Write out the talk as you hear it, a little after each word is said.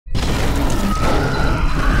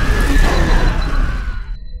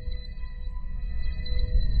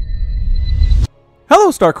Hello,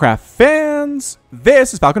 StarCraft fans!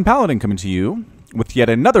 This is Falcon Paladin coming to you with yet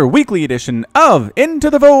another weekly edition of Into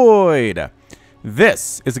the Void.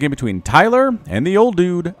 This is a game between Tyler and the old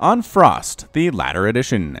dude on Frost, the latter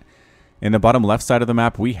edition. In the bottom left side of the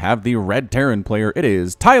map, we have the red Terran player. It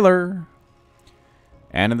is Tyler.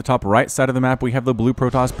 And in the top right side of the map, we have the blue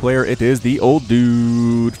Protoss player. It is the old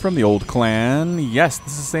dude from the old clan. Yes,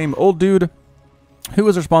 this is the same old dude who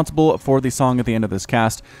is responsible for the song at the end of this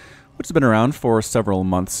cast, which has been around for several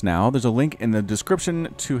months now. There's a link in the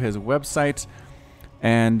description to his website.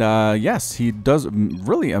 And yes, he does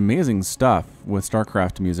really amazing stuff with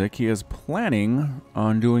StarCraft music. He is planning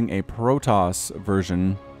on doing a Protoss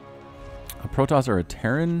version. A Protoss or a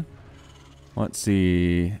Terran? Let's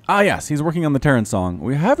see. Ah, yes, he's working on the Terran song.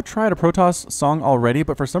 We have tried a Protoss song already,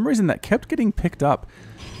 but for some reason that kept getting picked up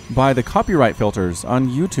by the copyright filters on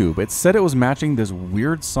YouTube. It said it was matching this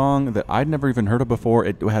weird song that I'd never even heard of before.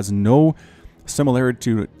 It has no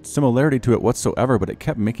similarity to it whatsoever, but it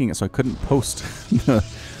kept making it so I couldn't post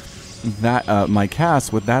my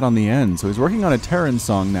cast with that on the end. So he's working on a Terran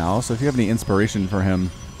song now, so if you have any inspiration for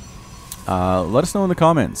him, let us know in the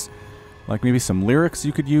comments. Like maybe some lyrics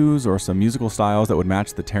you could use or some musical styles that would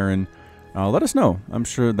match the Terran. Let us know. I'm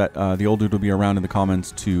sure that the old dude will be around in the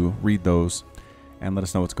comments to read those and let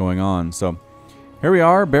us know what's going on. So here we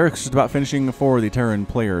are. Barracks just about finishing for the Terran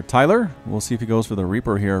player Tyler. We'll see if he goes for the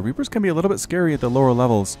Reaper here. Reapers can be a little bit scary at the lower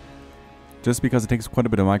levels just because it takes quite a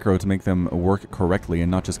bit of micro to make them work correctly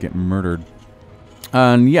and not just get murdered.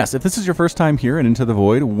 And yes, if this is your first time here and Into the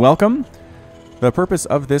Void, welcome. The purpose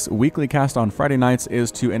of this weekly cast on Friday nights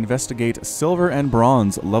is to investigate silver and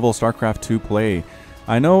bronze level StarCraft 2 play.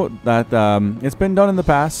 I know that it's been done in the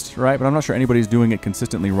past, right? But I'm not sure anybody's doing it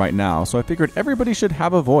consistently right now. So I figured everybody should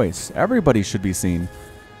have a voice. Everybody should be seen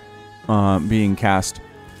being cast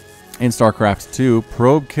in StarCraft 2.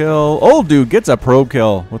 Probe kill. Old dude gets a probe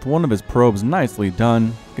kill with one of his probes. Nicely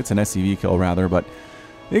done. Gets an SCV kill rather, but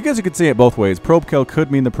I guess you could say it both ways. Probe kill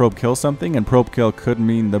could mean the probe kills something, and probe kill could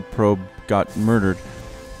mean the probe got murdered.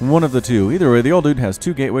 One of the two. Either way, the old dude has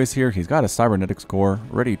two gateways here. He's got a cybernetics core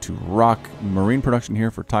ready to rock. Marine production here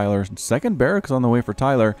for Tyler. Second barracks on the way for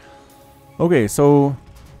Tyler. Okay, so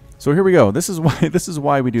here we go. This is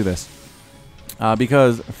why we do this.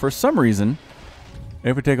 Because for some reason,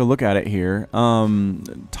 if we take a look at it here,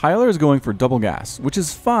 Tyler is going for double gas, which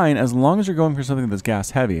is fine as long as you're going for something that's gas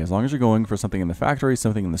heavy, as long as you're going for something in the factory,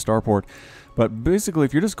 something in the starport. But basically,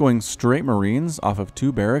 if you're just going straight Marines off of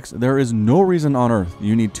two barracks, there is no reason on Earth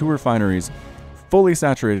you need two refineries fully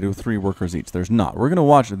saturated with 3 workers each. There's not. We're going to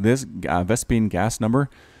watch this Vespene gas number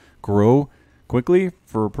grow quickly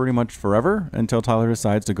for pretty much forever until Tyler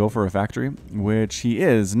decides to go for a factory, which he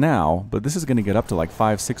is now. But this is going to get up to like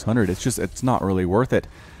 500-600. It's not really worth it.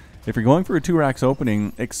 If you're going for a 2 racks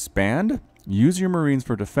opening, expand, use your Marines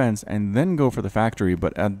for defense, and then go for the factory.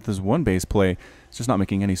 But at this one base play, it's just not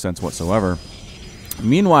making any sense whatsoever.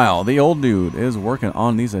 Meanwhile, the old dude is working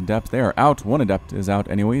on these adepts. They are out. One adept is out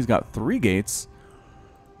anyway. He's got 3 gates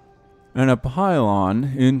and a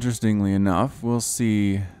pylon. Interestingly enough, we'll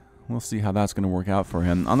see how that's going to work out for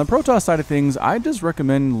him. On the Protoss side of things, I just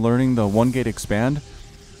recommend learning the 1-gate expand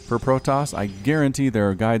for Protoss. I guarantee there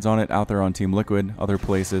are guides on it out there on Team Liquid, other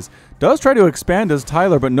places. Does try to expand as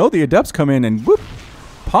Tyler, but no, the adepts come in and whoop,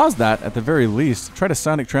 pause that at the very least. Try to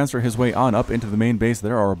sonic transfer his way on up into the main base.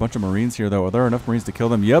 There are a bunch of Marines here, though. Are there enough Marines to kill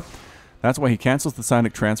them? Yep. That's why he cancels the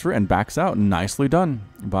sonic transfer and backs out. Nicely done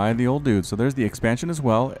by the old dude. So there's the expansion as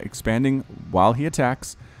well. Expanding while he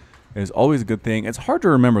attacks is always a good thing. It's hard to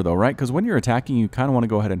remember, though, right? Because when you're attacking, you kind of want to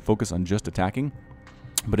go ahead and focus on just attacking.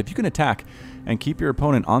 But if you can attack and keep your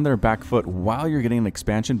opponent on their back foot while you're getting an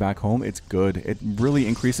expansion back home, it's good. It really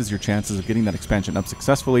increases your chances of getting that expansion up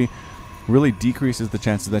successfully. Really decreases the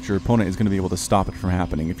chances that your opponent is going to be able to stop it from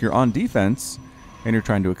happening. If you're on defense and you're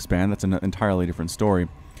trying to expand, that's an entirely different story.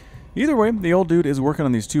 Either way, the old dude is working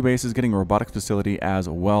on these 2 bases, getting a robotics facility as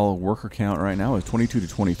well. Worker count right now is 22 to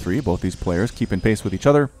 23. Both these players keeping pace with each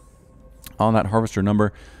other on that harvester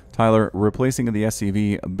number. Tyler replacing the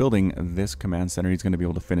SCV, building this command center. He's going to be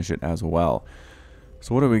able to finish it as well.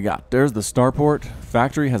 So what do we got? There's the starport.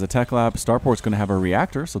 Factory has a tech lab. Starport's going to have a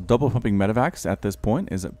reactor, so double pumping medevacs at this point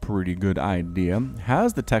is a pretty good idea.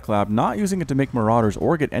 Has the tech lab, not using it to make marauders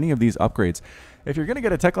or get any of these upgrades. If you're going to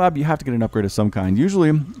get a tech lab, you have to get an upgrade of some kind.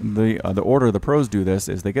 Usually, the order the pros do this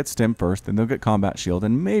is they get stim first, then they'll get combat shield,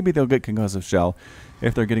 and maybe they'll get concussive shell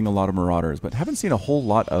if they're getting a lot of marauders. But haven't seen a whole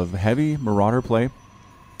lot of heavy marauder play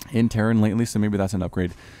in Terran lately, so maybe that's an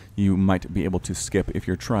upgrade you might be able to skip if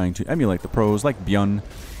you're trying to emulate the pros like Bjorn,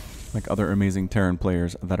 like other amazing Terran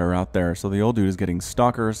players that are out there. So the old dude is getting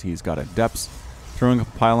stalkers. He's got adepts Throwing a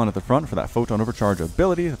pylon at the front for that photon overcharge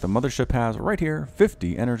ability that the mothership has right here.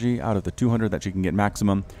 50 energy out of the 200 that she can get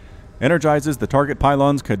maximum. Energizes the target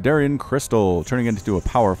pylon's Khadarian crystal, turning it into a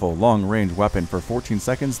powerful long-range weapon for 14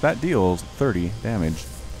 seconds that deals 30 damage.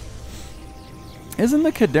 Isn't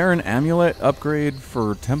the Khadarian amulet upgrade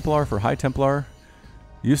for Templar, for High Templar,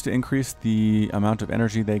 used to increase the amount of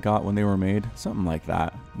energy they got when they were made? Something like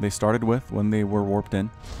that. They started with when they were warped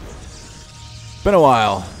in. Been a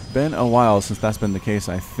while. Been a while since that's been the case,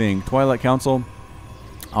 I think. Twilight Council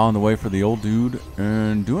on the way for the old dude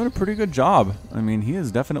and doing a pretty good job. I mean, he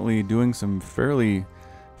is definitely doing some fairly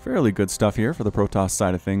good stuff here for the Protoss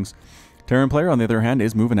side of things. Terran player, on the other hand,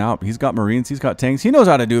 is moving out. He's got Marines, he's got tanks. He knows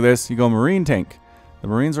how to do this. You go Marine tank. The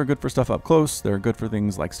Marines are good for stuff up close. They're good for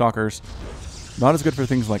things like Stalkers. Not as good for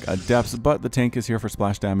things like Adepts, but the tank is here for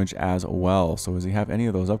splash damage as well. So does he have any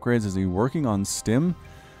of those upgrades? Is he working on Stim?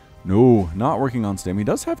 No, not working on Stim. He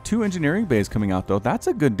does have 2 engineering bays coming out, though. That's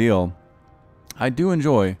a good deal. I do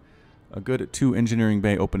enjoy a good 2 engineering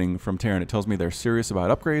bay opening from Terran. It tells me they're serious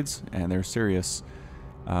about upgrades, and they're serious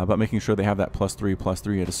about making sure they have that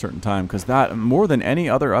 +3/+3 at a certain time, because that, more than any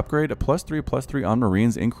other upgrade, a +3/+3 on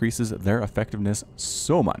Marines increases their effectiveness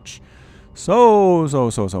so much. So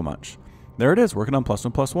much. There it is, working on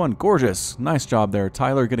 +1/+1. Gorgeous. Nice job there.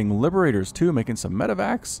 Tyler getting Liberators too, making some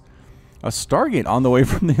medevacs. A Stargate on the way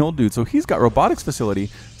from the old dude. So he's got Robotics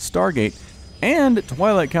Facility, Stargate, and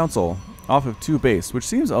Twilight Council off of 2 base, which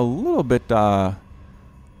seems a little bit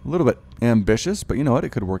ambitious, but you know what? It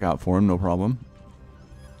could work out for him, no problem.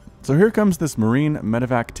 So here comes this Marine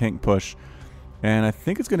medevac tank push, and I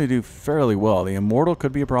think it's going to do fairly well. The Immortal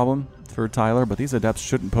could be a problem for Tyler, but these Adepts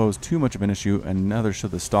shouldn't pose too much of an issue, and neither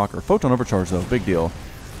should the Stalker. Photon Overcharge, though, big deal.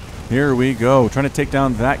 Here we go, trying to take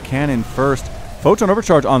down that cannon first. Photon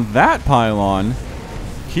Overcharge on that pylon.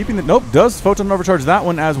 Keeping the... Nope, does Photon Overcharge that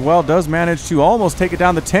one as well. Does manage to almost take it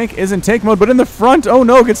down. The tank is in tank mode, but in the front, oh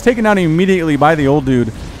no, gets taken down immediately by the old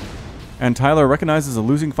dude. And Tyler recognizes a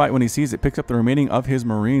losing fight when he sees it, picks up the remaining of his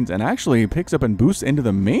Marines, and actually picks up and boosts into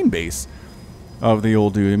the main base of the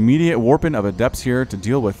old dude. Immediate warping of Adepts here to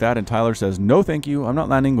deal with that, and Tyler says, no thank you, I'm not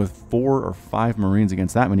landing with 4 or 5 Marines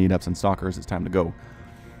against that many Adepts and Stalkers, it's time to go.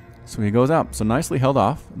 So he goes out. So nicely held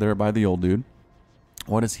off there by the old dude.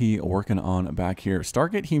 What is he working on back here?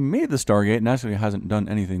 Stargate, he made the Stargate and actually hasn't done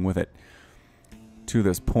anything with it to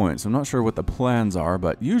this point. So I'm not sure what the plans are,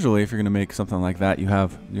 but usually if you're going to make something like that, you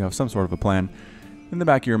have some sort of a plan in the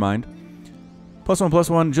back of your mind.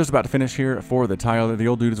 +1/+1, just about to finish here for the Tyler. The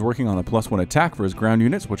old dude is working on a +1 attack for his ground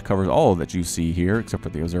units, which covers all that you see here, except for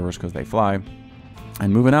the Observers because they fly.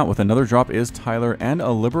 And moving out with another drop is Tyler and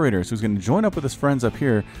a Liberator, so he's going to join up with his friends up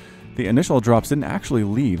here. The initial drops didn't actually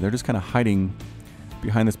leave. They're just kind of hiding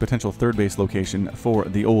behind this potential 3rd base location for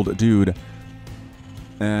the old dude.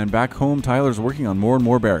 And back home, Tyler's working on more and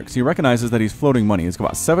more barracks. He recognizes that he's floating money. He's got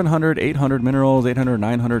about 700, 800 minerals, 800,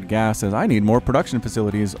 900 gas. Says, I need more production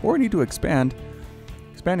facilities, or I need to expand.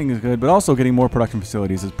 Expanding is good, but also getting more production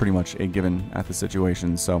facilities is pretty much a given at the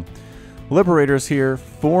situation. So, Liberators here,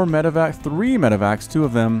 4 medevacs, 3 medevacs. 2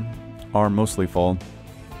 of them are mostly full.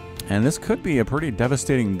 And this could be a pretty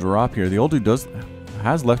devastating drop here. The old dude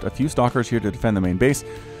has left a few Stalkers here to defend the main base.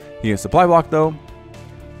 He is supply block, though.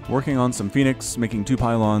 Working on some Phoenix, making 2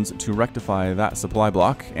 pylons to rectify that supply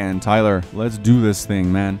block. And Tyler, let's do this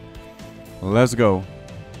thing, man. Let's go.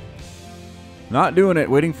 Not doing it,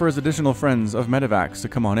 waiting for his additional friends of medevacs to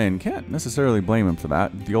come on in. Can't necessarily blame him for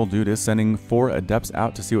that. The old dude is sending 4 Adepts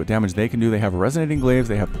out to see what damage they can do. They have Resonating Glaives,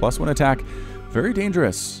 they have +1 attack. Very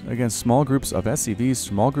dangerous against small groups of SCVs,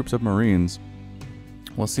 small groups of Marines.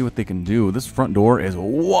 We'll see what they can do. This front door is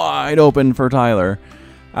wide open for Tyler.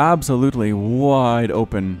 Absolutely wide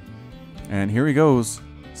open. And here he goes.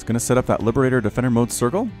 He's going to set up that Liberator Defender mode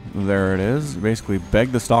circle. There it is. Basically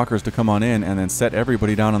beg the Stalkers to come on in and then set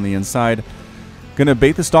everybody down on the inside. Going to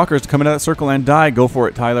bait the Stalkers to come into that circle and die. Go for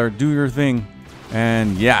it, Tyler. Do your thing.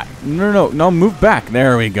 And yeah. No, move back.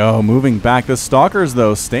 There we go. Moving back. The Stalkers,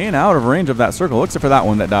 though, staying out of range of that circle. Except for that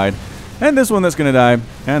one that died. And this one that's going to die.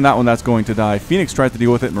 And that one that's going to die. Phoenix tries to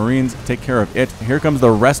deal with it. Marines take care of it. Here comes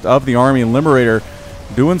the rest of the army. Liberator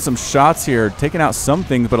doing some shots here, taking out some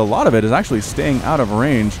things, but a lot of it is actually staying out of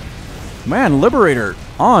range. Man, Liberator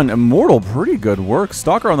on Immortal, pretty good work.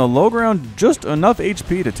 Stalker on the low ground, just enough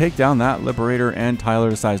HP to take down that Liberator, and Tyler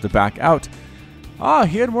decides to back out. Ah,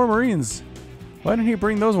 he had more Marines. Why didn't he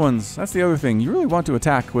bring those ones? That's the other thing. You really want to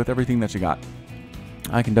attack with everything that you got.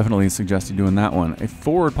 I can definitely suggest you doing that one. A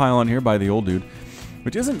forward pylon here by the old dude,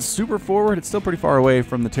 which isn't super forward. It's still pretty far away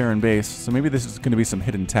from the Terran base, so maybe this is going to be some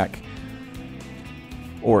hidden tech.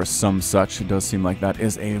 or some such. It does seem like that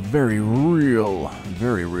is a very real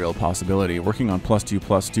possibility. Working on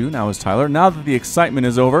 +2/+2 now is Tyler. Now that the excitement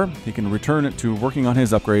is over, he can return to working on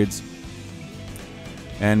his upgrades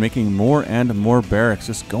and making more and more barracks.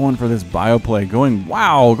 Just going for this bio play. Going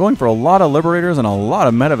for a lot of Liberators and a lot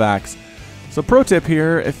of Medivacs. So pro tip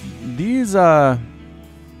here, if these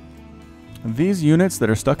units that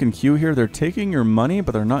are stuck in queue here, they're taking your money,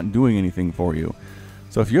 but they're not doing anything for you.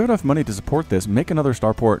 So if you have enough money to support this, make another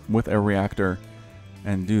starport with a reactor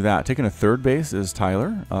and do that. Taking a third base is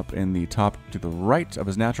Tyler up in the top to the right of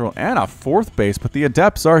his natural, and a fourth base, but the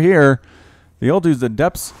Adepts are here. The old dudes, the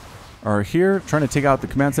Adepts are here trying to take out the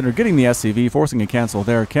command center, getting the SCV, forcing a cancel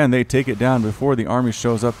there. Can they take it down before the army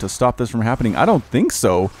shows up to stop this from happening? I don't think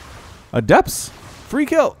so. Adepts, free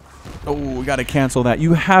kill. Oh, we got to cancel that.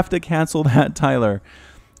 You have to cancel that, Tyler.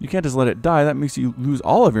 You can't just let it die. That makes you lose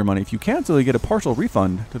all of your money. If you cancel, you get a partial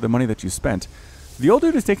refund to the money that you spent. The old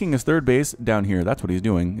dude is taking his third base down here. That's what he's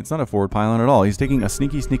doing. It's not a forward pylon at all. He's taking a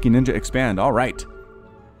sneaky ninja expand. All right.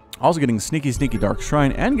 Also getting sneaky dark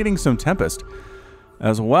shrine and getting some Tempest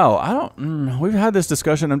as well. We've had this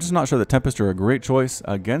discussion. I'm just not sure that Tempest are a great choice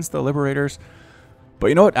against the Liberators. But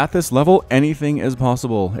you know what? At this level, anything is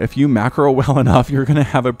possible. If you macro well enough, you're going to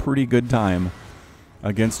have a pretty good time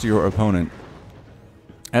against your opponent.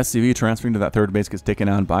 SCV transferring to that third base gets taken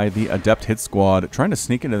out by the Adept hit squad, trying to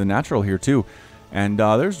sneak into the natural here too. And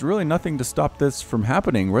there's really nothing to stop this from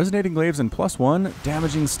happening. Resonating Glaives and +1,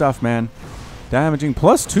 damaging stuff, man. Damaging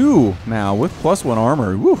 +2 now with +1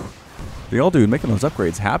 armor. Woo! The old dude making those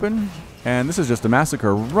upgrades happen. And this is just a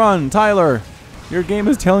massacre. Run, Tyler! Your game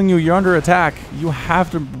is telling you you're under attack. You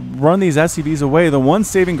have to run these SCVs away. The one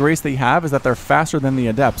saving grace they have is that they're faster than the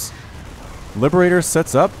Adepts. Liberator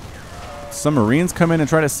sets up. Some Marines come in and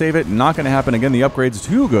try to save it. Not going to happen again. The upgrade's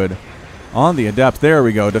too good on the Adept. There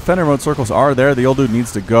we go. Defender mode circles are there. The old dude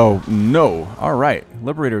needs to go. No. All right.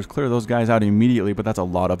 Liberators clear those guys out immediately, but that's a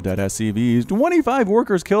lot of dead SCVs. 25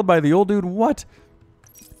 workers killed by the old dude. What?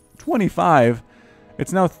 25.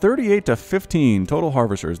 It's now 38-15 total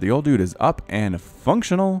harvesters. The old dude is up and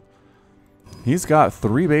functional. He's got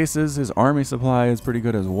 3 bases. His army supply is pretty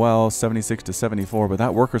good as well, 76-74, but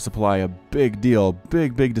that worker supply, a big deal.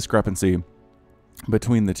 Big discrepancy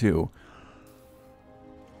between the two.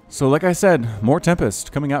 So like I said, more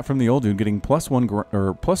Tempest coming out from the old dude, getting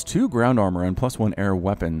 +2 ground armor and +1 air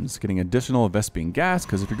weapons, getting additional Vespene gas,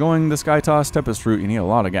 because if you're going the Sky Toss Tempest route, you need a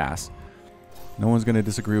lot of gas. No one's going to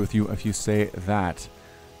disagree with you if you say that.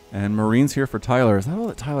 And Marines here for Tyler. Is that all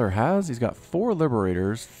that Tyler has? He's got 4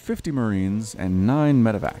 Liberators, 50 Marines, and 9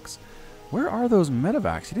 Medivacs. Where are those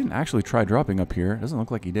Medivacs? He didn't actually try dropping up here. Doesn't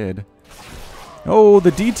look like he did. Oh,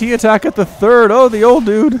 the DT attack at the third. Oh, the old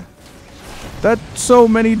dude. That's so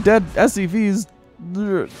many dead SCVs.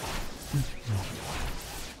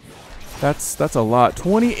 That's a lot.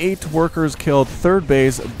 28 workers killed. Third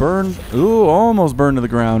base burned. Ooh, almost burned to the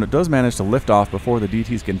ground. It does manage to lift off before the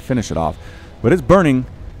DTs can finish it off. But it's burning.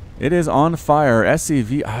 It is on fire.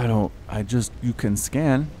 SCV, you can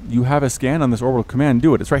scan. You have a scan on this orbital command.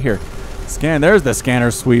 Do it. It's right here. Scan. There's the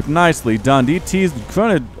scanner sweep. Nicely done. DT's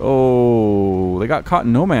fronted. Oh, they got caught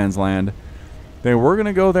in no man's land. They were going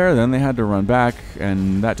to go there, then they had to run back,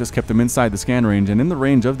 and that just kept them inside the scan range and in the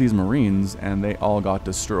range of these Marines, and they all got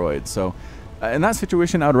destroyed. So in that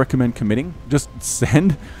situation, I would recommend committing. Just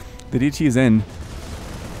send the DTs in.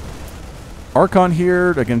 Archon here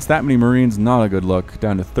against that many Marines, not a good look.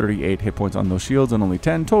 Down to 38 hit points on those shields and only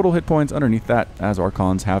 10 total hit points underneath that, as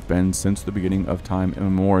Archons have been since the beginning of time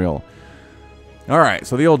immemorial. Alright,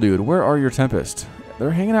 so the old dude, where are your Tempest? They're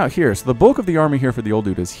hanging out here. So the bulk of the army here for the old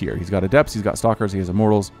dude is here. He's got Adepts, he's got Stalkers, he has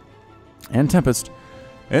Immortals, and Tempest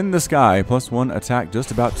in the sky. +1 attack just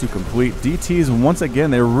about to complete. DTs, once again,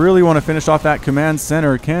 they really want to finish off that command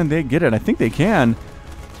center. Can they get it? I think they can.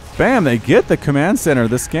 Bam, they get the command center.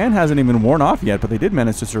 The scan hasn't even worn off yet, but they did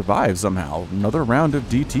manage to survive somehow. Another round of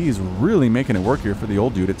DTs really making it work here for the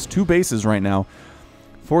old dude. It's 2 bases right now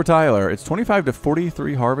for Tyler. It's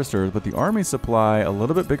 25-43 harvesters, but the army supply a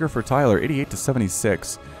little bit bigger for Tyler,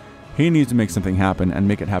 88-76. He needs to make something happen and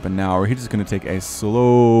make it happen now, or he's just going to take a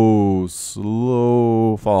slow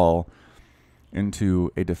fall into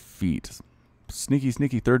a defeat.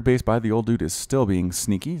 Sneaky third base by the old dude is still being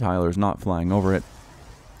sneaky. Tyler's not flying over it.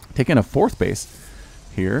 Taking a 4th base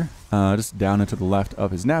here, just down into the left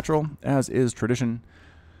of his natural, as is tradition.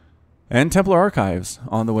 And Templar Archives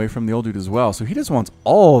on the way from the old dude as well. So he just wants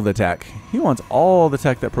all the tech. He wants all the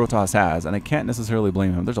tech that Protoss has, and I can't necessarily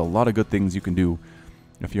blame him. There's a lot of good things you can do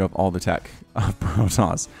if you have all the tech of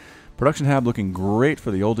Protoss. Production hab looking great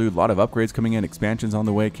for the old dude. A lot of upgrades coming in, expansions on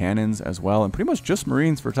the way, cannons as well, and pretty much just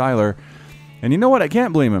Marines for Tyler. And you know what? I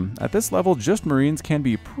can't blame him. At this level, just Marines can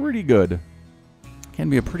be pretty good. Can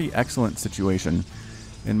be a pretty excellent situation,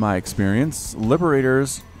 in my experience.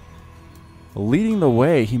 Liberators leading the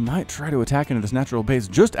way. He might try to attack into this natural base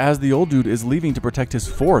just as the old dude is leaving to protect his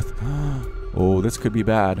 4th. Oh, this could be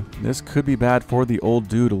bad. This could be bad for the old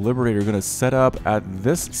dude. Liberator going to set up at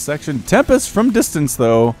this section. Tempest from distance,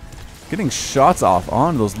 though. Getting shots off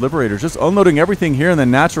on those Liberators. Just unloading everything here in the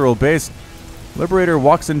natural base. Liberator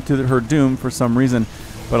walks into her doom for some reason.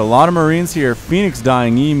 But a lot of Marines here. Phoenix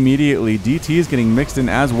dying immediately. DT is getting mixed in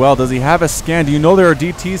as well. Does he have a scan? Do you know there are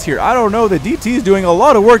DTs here? I don't know. The DT is doing a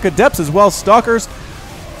lot of work. Adepts as well. Stalkers.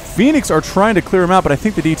 Phoenix are trying to clear him out, but I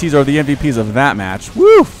think the DTs are the MVPs of that match.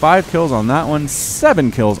 Woo! 5 kills on that one.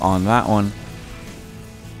 7 kills on that one.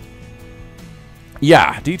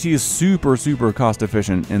 Yeah, DT is super, super cost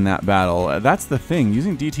efficient in that battle. That's the thing.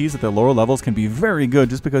 Using DTs at the lower levels can be very good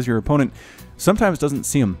just because your opponent sometimes doesn't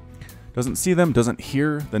see them. Doesn't see them, doesn't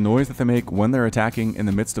hear the noise that they make when they're attacking in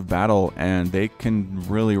the midst of battle, and they can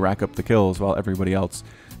really rack up the kills while everybody else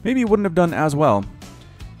maybe wouldn't have done as well,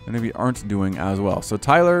 and maybe aren't doing as well. So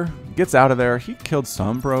Tyler gets out of there. He killed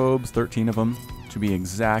some probes, 13 of them to be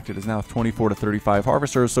exact. It is now 24 to 35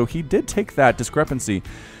 harvesters, so he did take that discrepancy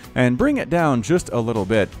and bring it down just a little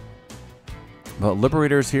bit. But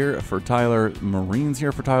Liberators here for Tyler, Marines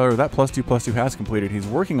here for Tyler. That +2/+2 has completed. He's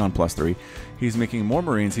working on +3. He's making more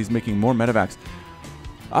Marines. He's making more medevacs.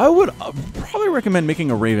 I would probably recommend making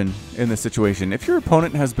a Raven in this situation. If your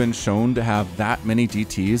opponent has been shown to have that many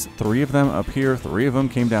DTs, 3 of them up here, 3 of them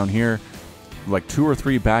came down here, like 2 or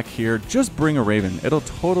 3 back here, just bring a Raven. It'll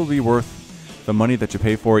totally be worth the money that you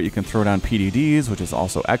pay for it. You can throw down PDDs, which is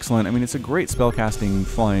also excellent. I mean, it's a great spellcasting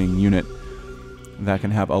flying unit that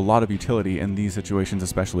can have a lot of utility in these situations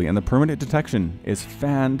especially. And the permanent detection is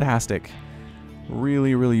fantastic.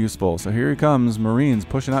 Really, really useful. So here he comes, Marines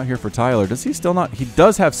pushing out here for Tyler. Does he still not? He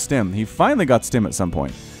does have stim. He finally got stim at some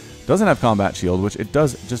point. Doesn't have combat shield, which it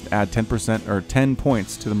does just add 10% or 10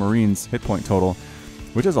 points to the Marines hit point total,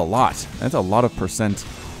 which is a lot. That's a lot of percent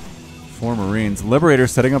for Marines. Liberator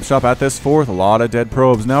setting up shop at this 4th. A lot of dead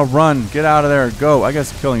probes. Now run. Get out of there. Go. I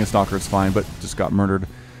guess killing a stalker is fine, but just got murdered.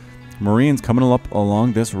 Marines coming up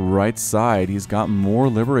along this right side. He's got more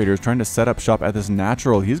Liberators trying to set up shop at this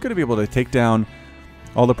natural. He's going to be able to take down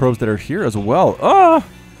all the probes that are here as well. Ah!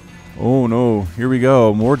 Oh no. Here we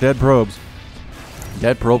go. More dead probes.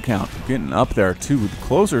 Dead probe count. Getting up there too.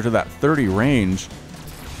 Closer to that 30 range.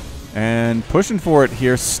 And pushing for it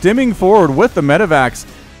here. Stimming forward with the medevacs.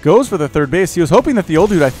 Goes for the 3rd base. He was hoping that the old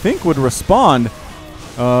dude, I think, would respond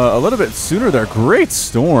a little bit sooner there. Great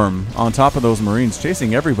storm on top of those Marines,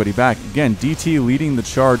 chasing everybody back. Again, DT leading the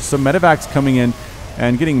charge. Some medevacs coming in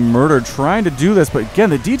and getting murdered, trying to do this. But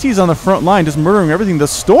again, the DT's on the front line, just murdering everything. The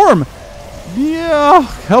storm, yeah,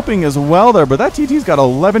 helping as well there. But that DT's got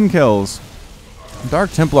 11 kills.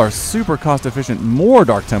 Dark Templar, super cost efficient. More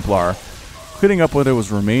Dark Templar, cleaning up what it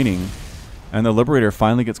was remaining. And the Liberator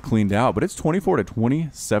finally gets cleaned out. But it's 24 to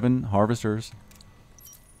 27 harvesters.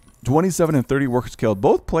 27 and 30 workers killed.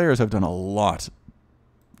 Both players have done a lot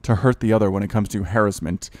to hurt the other when it comes to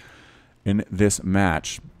harassment in this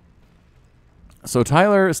match. So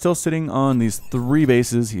Tyler is still sitting on these 3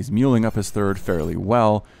 bases. He's muling up his 3rd fairly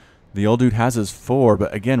well. The old dude has his 4,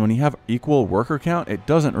 but again, when you have equal worker count, it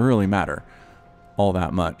doesn't really matter all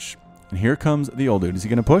that much. And here comes the old dude. Is he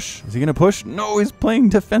going to push? Is he going to push? No, he's playing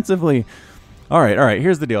defensively. All right,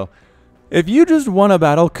 here's the deal. If you just won a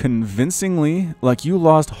battle convincingly, like you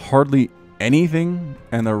lost hardly anything,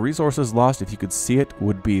 and the resources lost, if you could see it,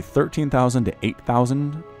 would be 13,000 to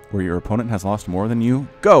 8,000, where your opponent has lost more than you,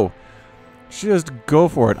 go. Just go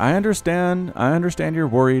for it. I understand you're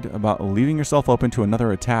worried about leaving yourself open to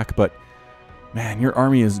another attack, but man, your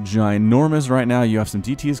army is ginormous right now. You have some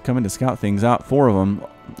DTs coming to scout things out, 4 of them.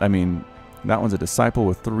 I mean, that one's a disciple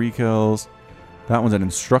with 3 kills. That one's an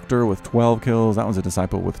instructor with 12 kills. That one's a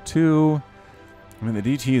disciple with 2. I mean, the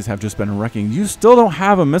DTs have just been wrecking. You still don't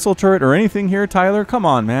have a missile turret or anything here, Tyler? Come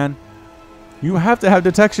on, man. You have to have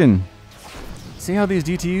detection. See how these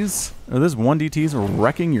DTs, or this one DTs, are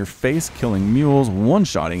wrecking your face, killing mules,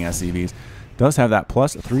 one-shotting SCVs. Does have that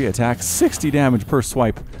 +3 attack, 60 damage per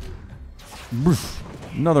swipe.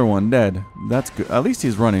 Another one dead. That's good. At least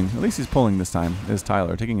he's running. At least he's pulling this time, is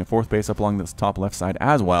Tyler. Taking a 4th base up along this top left side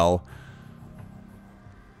as well.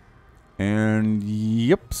 And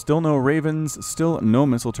yep, still no Ravens, still no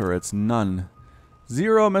missile turrets, none.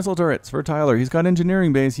 0 missile turrets for Tyler. He's got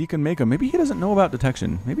engineering base, he can make them. Maybe he doesn't know about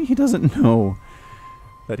detection. Maybe he doesn't know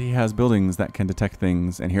that he has buildings that can detect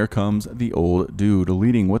things. And here comes the old dude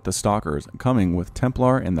leading with the stalkers, coming with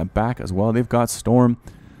Templar in the back as well. They've got Storm.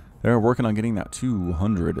 They're working on getting that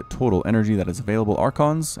 200 total energy that is available.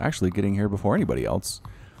 Archon's actually getting here before anybody else.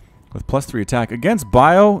 With +3 attack against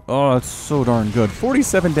Bio. Oh, that's so darn good.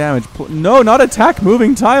 47 damage. No, not attack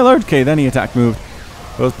moving Tyler. Okay, then he attack moved.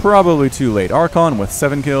 It was probably too late. Archon with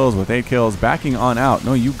 7 kills, with 8 kills, backing on out.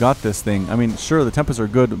 No, you got this thing. I mean, sure, the Tempests are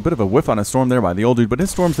good. A bit of a whiff on a Storm there by the old dude, but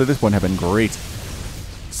his Storms to this point have been great.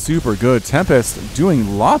 Super good. Tempest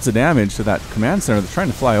doing lots of damage to that command center that's trying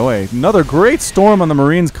to fly away. Another great Storm on the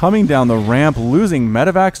Marines coming down the ramp, losing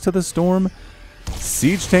Medivacs to the Storm.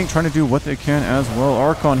 Siege Tank trying to do what they can as well.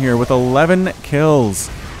 Archon here with 11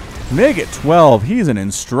 kills. Mig at 12. He's an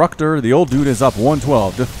instructor. The old dude is up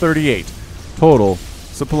 112 to 38. Total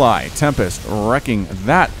supply. Tempest wrecking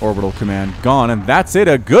that orbital command. Gone. And that's it.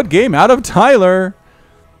 A good game out of Tyler.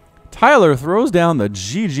 Tyler throws down the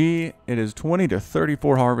GG. It is 20 to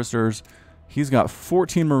 34 harvesters. He's got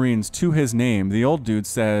 14 Marines to his name. The old dude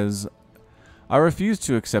says, I refuse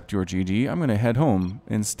to accept your GG. I'm going to head home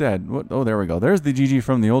instead. What? Oh, there we go. There's the GG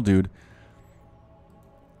from the old dude.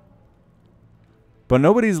 But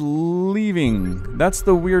nobody's leaving. That's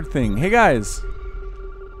the weird thing. Hey, guys.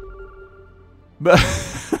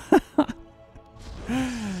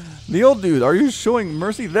 The old dude, are you showing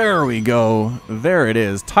mercy? There we go. There it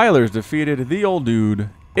is. Tyler's defeated. The old dude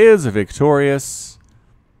is victorious.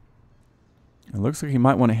 It looks like he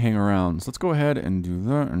might want to hang around. So let's go ahead and do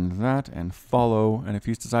that and follow. And if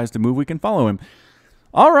he decides to move, we can follow him.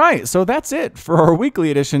 All right, so that's it for our weekly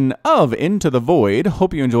edition of Into the Void.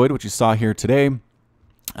 Hope you enjoyed what you saw here today.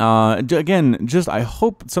 Again, just I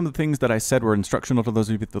hope some of the things that I said were instructional to those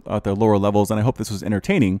of you at the lower levels, and I hope this was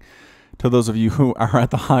entertaining to those of you who are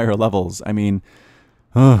at the higher levels. I mean,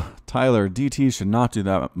 Tyler, DT should not do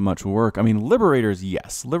that much work. I mean, Liberators,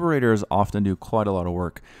 yes. Liberators often do quite a lot of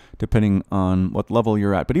work, depending on what level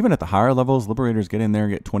you're at. But even at the higher levels, Liberators get in there,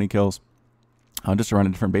 get 20 kills, just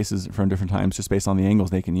around different bases from different times, just based on the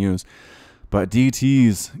angles they can use. But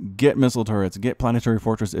DTs, get missile turrets, get planetary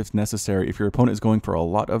fortress if necessary. If your opponent is going for a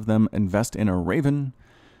lot of them, invest in a Raven.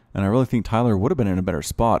 And I really think Tyler would have been in a better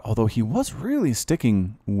spot, although he was really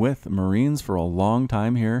sticking with Marines for a long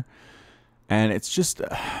time here. And it's just,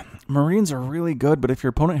 Marines are really good, but if your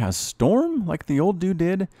opponent has Storm, like the old dude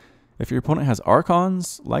did, if your opponent has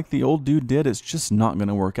Archons, like the old dude did, it's just not going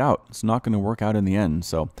to work out. It's not going to work out in the end.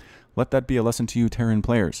 So let that be a lesson to you, Terran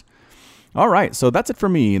players. All right, so that's it for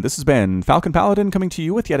me. This has been Falcon Paladin coming to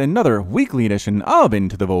you with yet another weekly edition of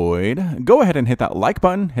Into the Void. Go ahead and hit that like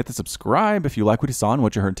button, hit the subscribe if you like what you saw and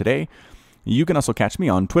what you heard today. You can also catch me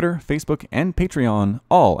on Twitter, Facebook, and Patreon,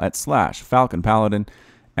 all at /Falcon Paladin.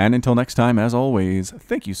 And until next time, as always,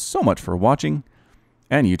 thank you so much for watching,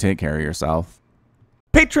 and you take care of yourself.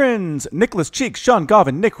 Patrons! Nicholas Cheek, Sean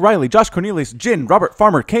Govin, Nick Riley, Josh Cornelius, Jin, Robert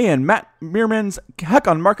Farmer, KN, Matt Meermans,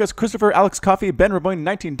 Hakon Marcus, Christopher, Alex Coffey, Ben Raboyne,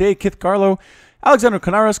 19 Day, Kith Carlo, Alexander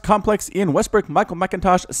Canaras, Complex, Ian Westbrook, Michael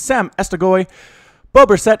McIntosh, Sam Estagoy, Bo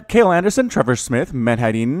Brissett, Kale Anderson, Trevor Smith,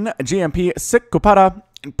 Menhadin, GMP, Sik Kupada,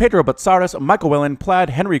 Pedro Batsaris, Michael Wellen, Plaid,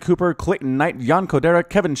 Henry Cooper, Clayton Knight, Jan Kodera,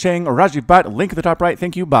 Kevin Chang, Rajiv Bhatt, link at the top right.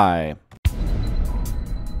 Thank you. Bye.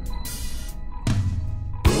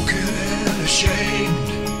 Broken and ashamed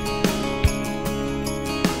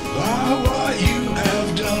by what you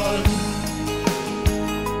have done.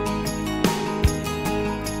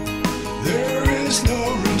 There is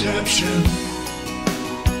no redemption,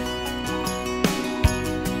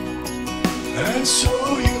 and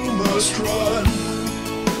so you must run.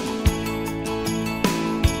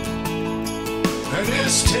 And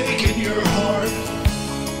it's taken your heart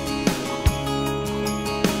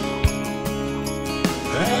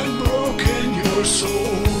and broken your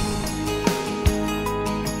soul.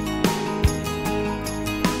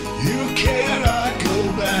 You cannot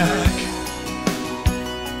go back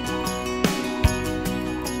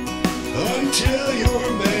until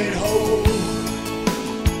you're made whole.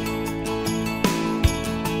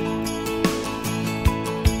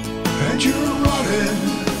 And you're running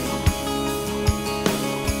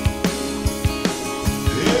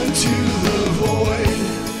into the void.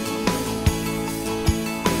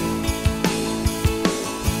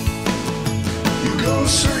 You go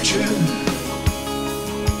searching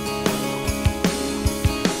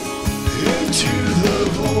into the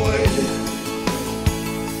void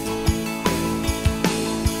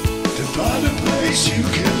to find a place you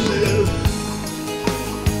can live,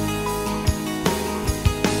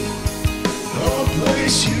 a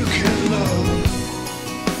place you can love.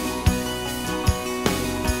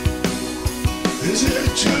 Is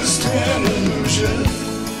it just an illusion?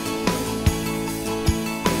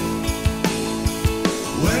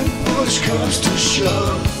 When push comes to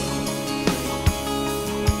shove,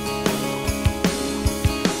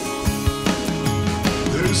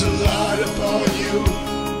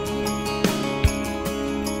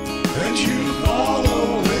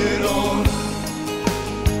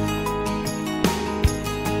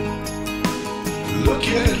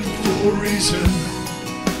 no reason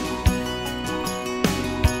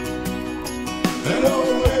and no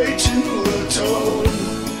way to atone.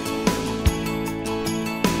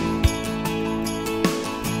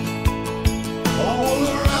 All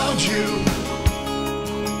around you,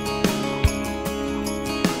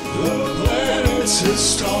 the planets and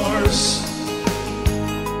stars.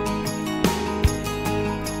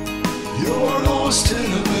 You're lost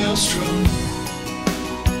in a maelstrom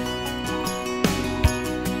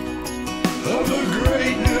of a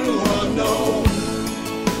great new unknown.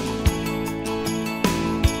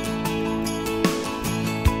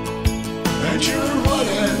 And you're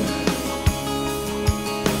running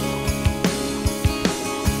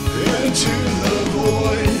into the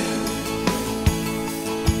void.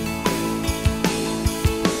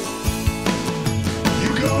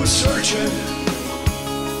 You go searching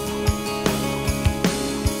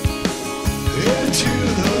into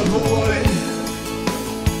the void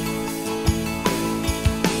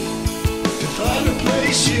to find a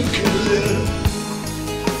place you can live,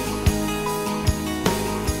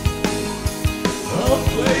 a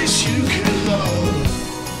place you can love.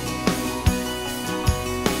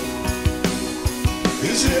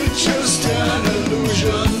 Is it just an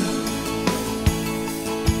illusion?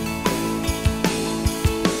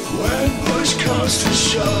 When push comes to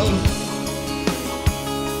shove,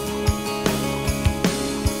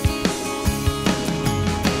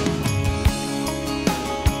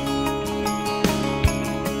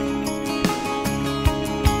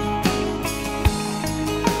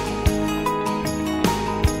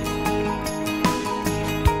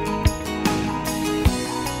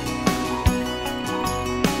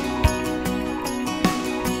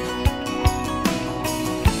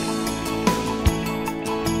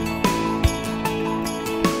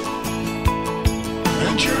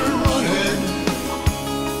 and you're running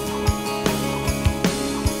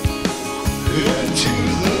into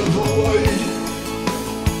the void.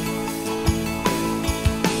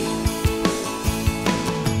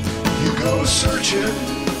 You go searching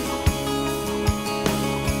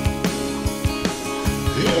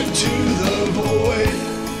into the void.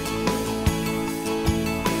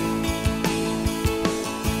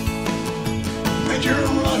 And you're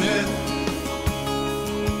running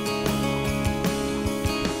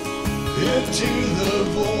into the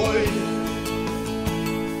void.